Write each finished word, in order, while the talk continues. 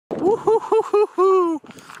Woo-hoo-hoo-hoo-hoo.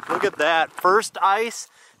 Look at that. First ice,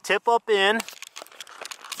 tip up in.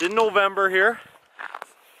 It's in November here.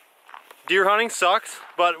 Deer hunting sucks,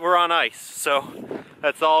 but we're on ice, so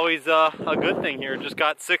that's always a good thing here. Just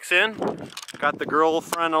got 6 in, got the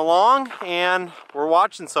girlfriend along, and we're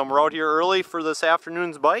watching some. We're out here early for this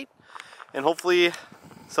afternoon's bite, and hopefully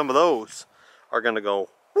some of those are gonna go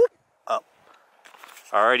whoop up.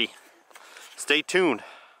 Alrighty, stay tuned.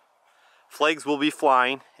 Flags will be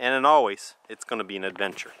flying, and as always, it's gonna be an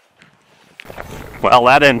adventure. Well,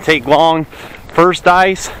 that didn't take long. First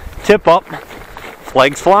ice, tip up,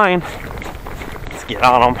 flags flying. Let's get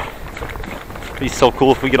on them. It'd be so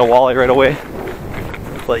cool if we get a walleye right away.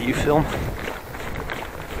 Let you film.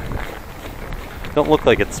 Don't look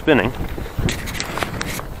like it's spinning.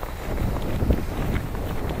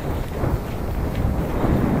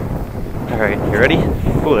 Alright, you ready?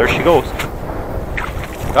 Oh, there she goes.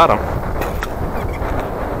 Got him.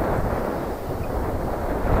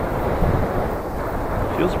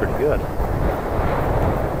 Feels pretty good.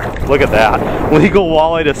 Look at that. Legal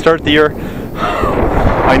walleye to start the year.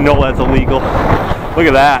 I know that's illegal. Look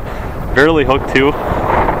at that. Barely hooked too.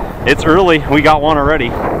 It's early. We got one already.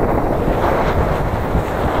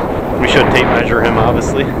 We should tape measure him,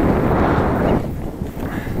 obviously. Yeah,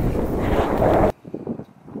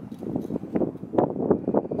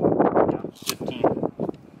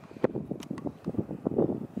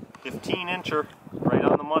 15 incher, right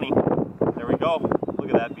on the money. There we go. Look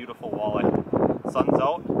at that beautiful walleye. Sun's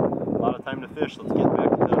out. A lot of time to fish. Let's get back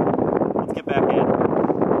in.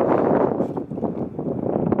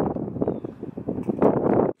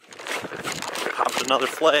 Popped another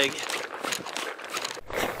flag.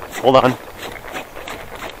 Hold on.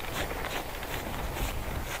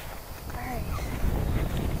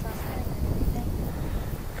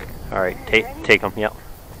 Alright, take them, yep.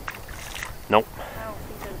 Nope. I don't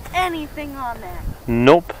think there's anything on that.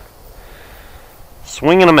 Nope.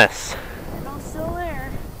 Swing and a miss. No, still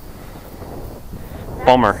there. That's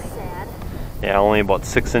Bummer. sad. Yeah, only about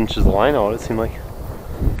 6 inches of line out. It seemed like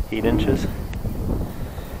 8 inches.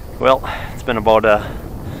 Well, it's been about a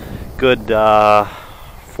good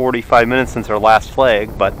 45 minutes since our last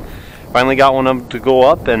flag, but finally got one of them to go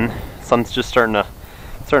up, and sun's just starting to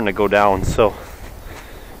go down. So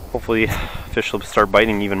hopefully fish will start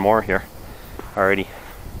biting even more here. Alrighty.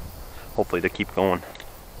 Hopefully to keep going.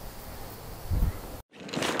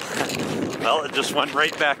 Well, it just went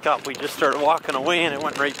right back up. We just started walking away and it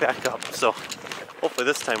went right back up. So hopefully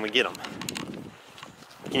this time we get them.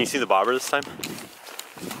 Can you see the bobber this time?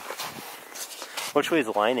 Which way is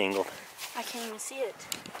the line angled? I can't even see it.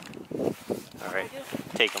 Alright,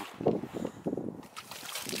 take them.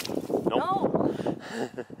 Nope. No.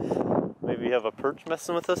 Maybe you have a perch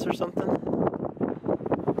messing with us or something?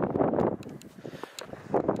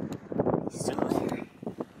 He's still here.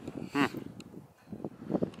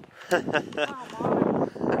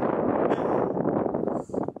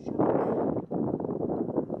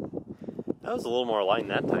 That was a little more line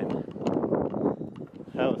that time.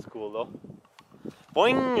 That was cool though.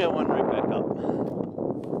 Boing! It went right back up.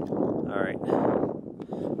 Alright.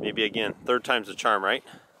 Maybe again. Third time's the charm, right?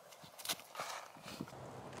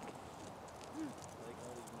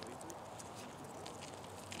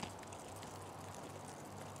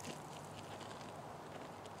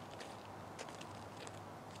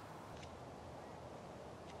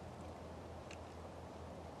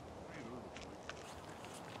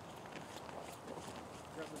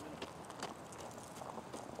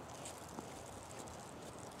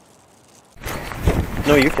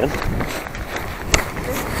 No, you can.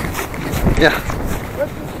 Yeah.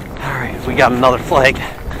 Alright, we got another flag.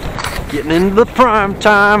 Getting into the prime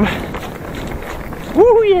time.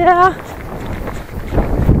 Woo, yeah!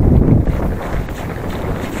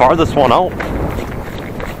 Farthest one out.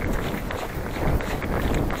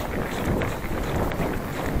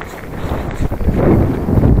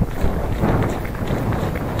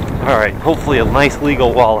 Alright, hopefully a nice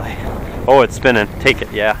legal walleye. Oh, it's spinning. Take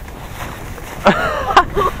it, yeah.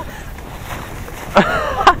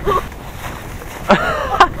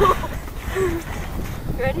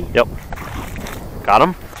 Ready? Yep. Got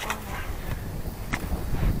him?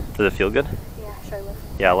 Does it feel good? Yeah, should I lift?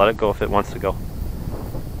 Yeah, let it go if it wants to go.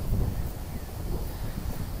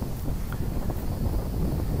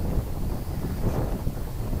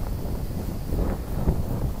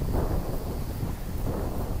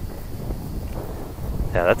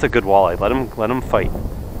 Yeah, that's a good walleye. Let him fight.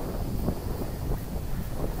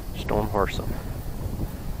 Just don't horse him.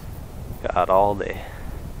 Got all day.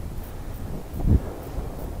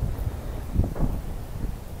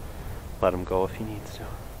 Let him go if he needs to.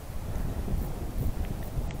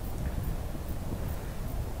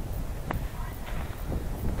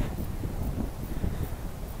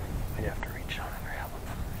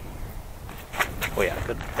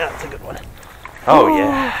 good. Yeah, that's a good one. Oh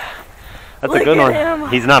yeah, that's a good one. Him.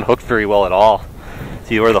 He's not hooked very well at all.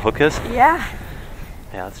 See where the hook is? Yeah.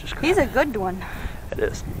 Yeah, that's just. He's a good one. It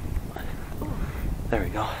is. There we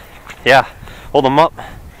go. Yeah, hold him up.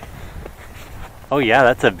 Oh yeah,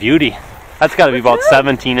 that's a beauty. That's got to be about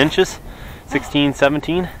 17 inches, 16,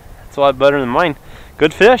 17. That's a lot better than mine.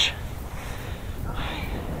 Good fish.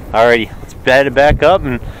 Alrighty, let's bed it back up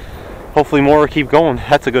and hopefully more will keep going.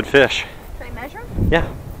 That's a good fish. Should I measure him? Yeah.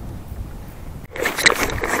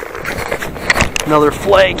 Another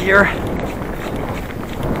flag here.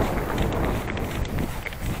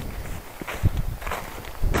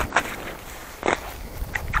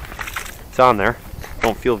 It's on there.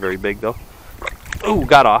 Don't feel very big though. Oh,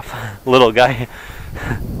 got off. Little guy.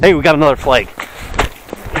 Hey, we got another flag.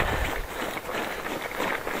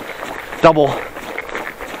 Double.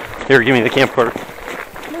 Here, give me the camcorder.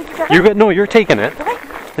 No, You're good. No, you're taking it. What?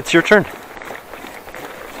 It's your turn.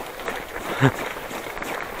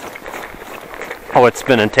 Oh, it's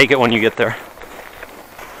spinning. Take it when you get there.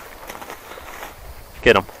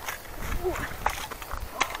 Get him.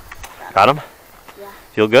 Got him? Yeah.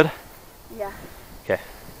 Feel good? Yeah. Okay.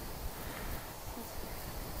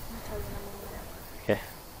 Okay.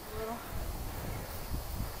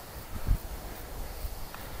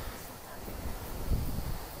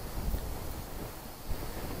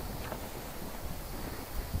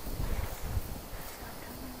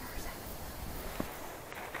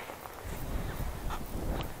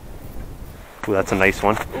 Ooh, that's a nice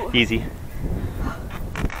one. Easy.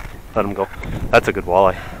 Let him go. That's a good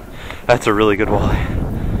walleye. That's a really good walleye.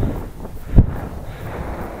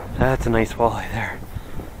 That's a nice walleye there.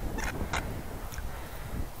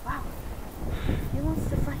 Wow. He wants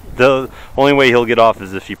to fight. The only way he'll get off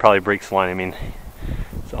is if he probably breaks the line. I mean,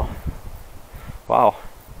 so. Wow.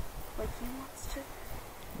 Like he wants to.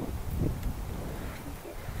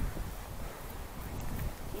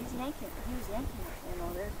 He's yanking. He was yanking it. You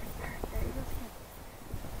know, there he goes again.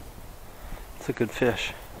 It's a good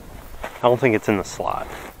fish. I don't think it's in the slot.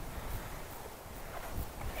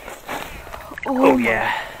 Oh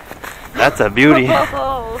yeah. That's a beauty.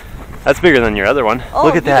 Oh. That's bigger than your other one.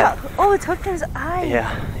 Look at that. Oh, it's hooked in his eye.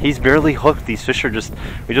 Yeah, he's barely hooked. These fish are just,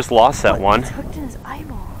 we just lost that one. It's hooked in his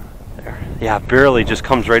eyeball. There. Yeah, barely, just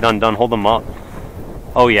comes right undone. Hold them up.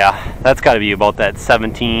 Oh yeah, that's got to be about that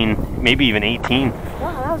 17, maybe even 18.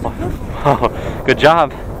 Wow, that was a good one. Oh, good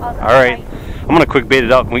job. All right, I'm gonna quick bait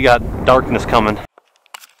it up. We got darkness coming.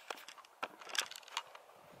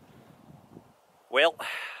 Well,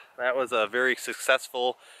 that was a very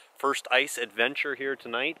successful first ice adventure here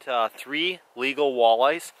tonight. 3 legal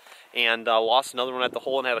walleyes, and lost another one at the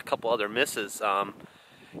hole and had a couple other misses.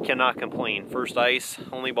 Cannot complain. First ice,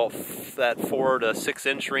 only about that 4 to 6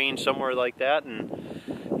 inch range, somewhere like that,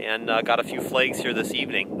 and got a few flags here this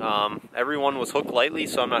evening. Everyone was hooked lightly,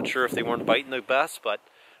 so I'm not sure if they weren't biting the best, but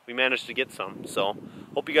we managed to get some. So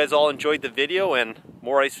hope you guys all enjoyed the video, and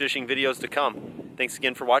more ice fishing videos to come. Thanks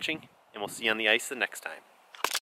again for watching, and we'll see you on the ice the next time.